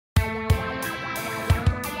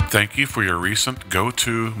Thank you for your recent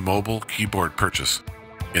Goldtouch Mobile Keyboard purchase.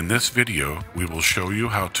 In this video, we will show you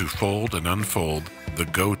how to fold and unfold the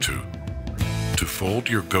Goldtouch. To fold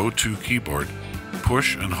your Goldtouch keyboard,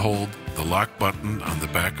 push and hold the lock button on the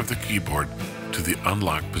back of the keyboard to the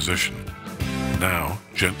unlock position. Now,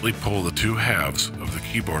 gently pull the two halves of the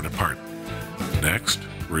keyboard apart. Next,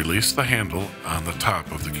 release the handle on the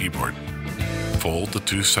top of the keyboard. Fold the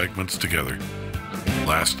two segments together.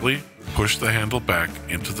 Lastly, push the handle back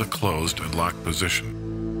into the closed and locked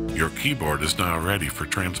position. Your keyboard is now ready for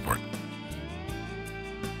transport.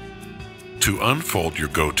 To unfold your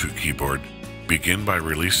Goldtouch keyboard, begin by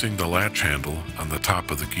releasing the latch handle on the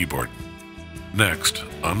top of the keyboard. Next,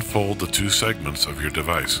 unfold the two segments of your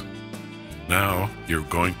device. Now, you're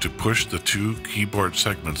going to push the two keyboard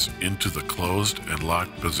segments into the closed and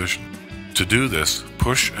locked position. To do this,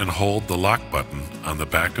 push and hold the lock button on the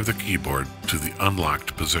back of the keyboard to the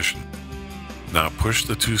unlocked position. Now push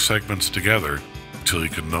the two segments together until you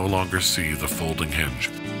can no longer see the folding hinge.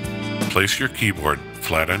 Place your keyboard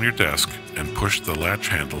flat on your desk and push the latch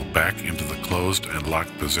handle back into the closed and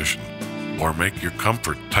locked position, or make your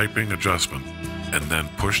comfort typing adjustment and then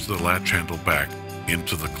push the latch handle back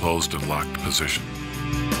into the closed and locked position.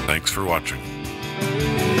 Thanks for watching.